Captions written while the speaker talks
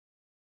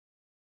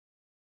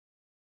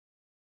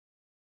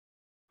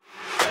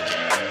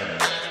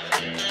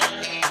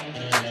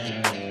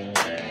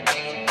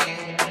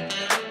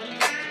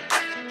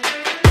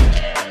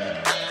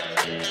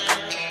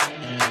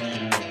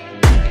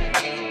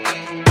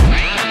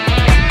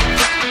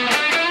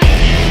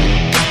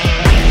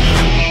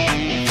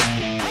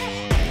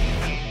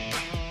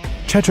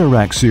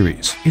TetraRack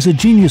series is a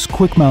genius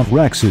quick-mount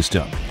rack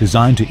system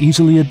designed to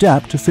easily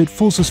adapt to fit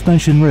full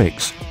suspension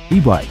rigs,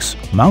 e-bikes,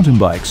 mountain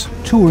bikes,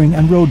 touring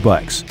and road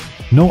bikes.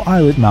 No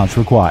eyelet mounts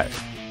required.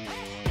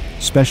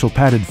 Special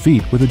padded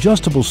feet with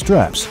adjustable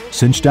straps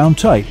cinch down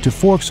tight to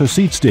forks or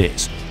seat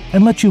stays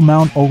and let you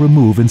mount or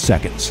remove in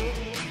seconds.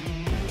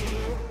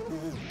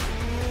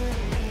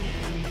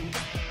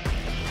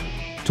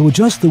 To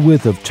adjust the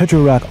width of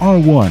TetraRack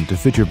R1 to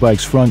fit your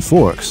bike's front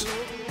forks,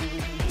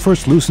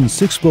 first loosen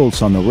 6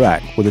 bolts on the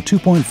rack with a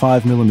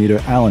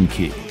 2.5mm Allen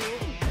key.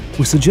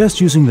 We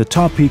suggest using the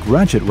Topeak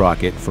ratchet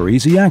rocket for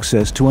easy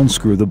access to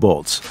unscrew the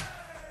bolts.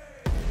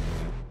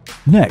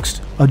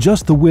 Next,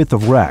 adjust the width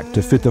of rack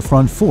to fit the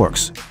front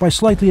forks by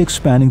slightly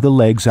expanding the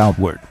legs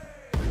outward.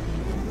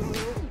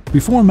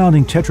 Before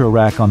mounting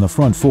TetraRack on the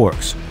front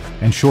forks,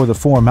 ensure the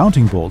 4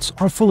 mounting bolts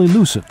are fully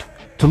loosened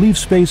to leave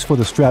space for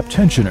the strap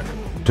tensioner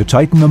to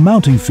tighten the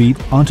mounting feet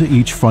onto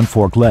each front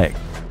fork leg.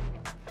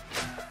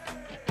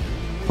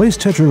 Place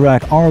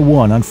TetraRack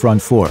R1 on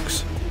front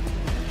forks.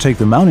 Take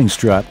the mounting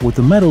strap with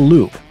the metal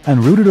loop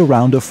and route it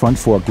around a front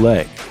fork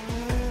leg.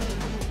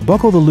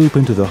 Buckle the loop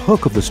into the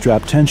hook of the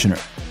strap tensioner.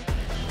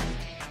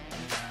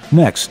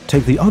 Next,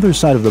 take the other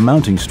side of the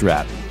mounting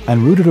strap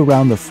and route it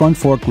around the front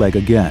fork leg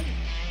again.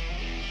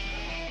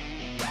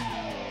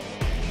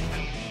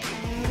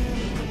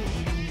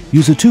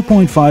 Use a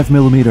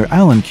 2.5mm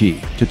Allen key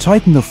to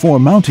tighten the 4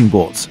 mounting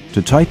bolts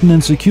to tighten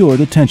and secure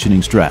the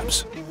tensioning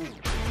straps.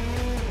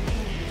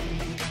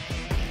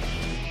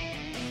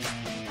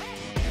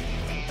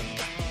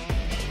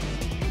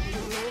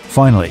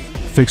 Finally,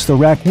 fix the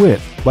rack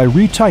width by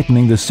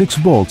retightening the 6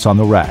 bolts on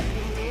the rack.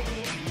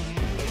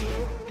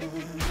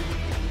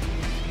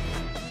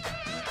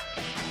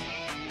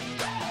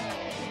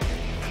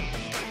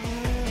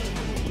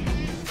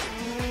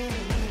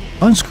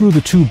 Unscrew the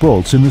 2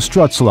 bolts in the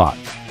strut slot.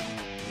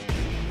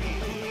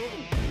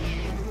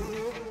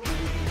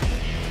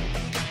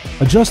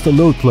 Adjust the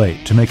load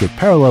plate to make it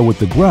parallel with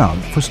the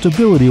ground for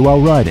stability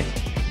while riding.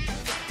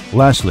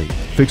 Lastly,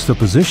 fix the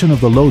position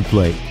of the load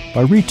plate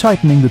by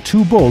retightening the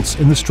 2 bolts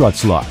in the strut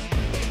slot.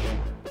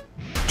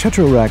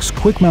 TetraRack's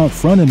quick-mount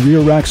front and rear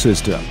rack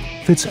system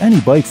fits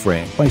any bike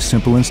frame by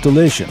simple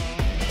installation,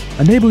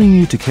 enabling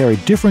you to carry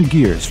different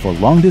gears for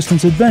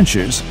long-distance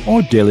adventures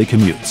or daily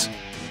commutes.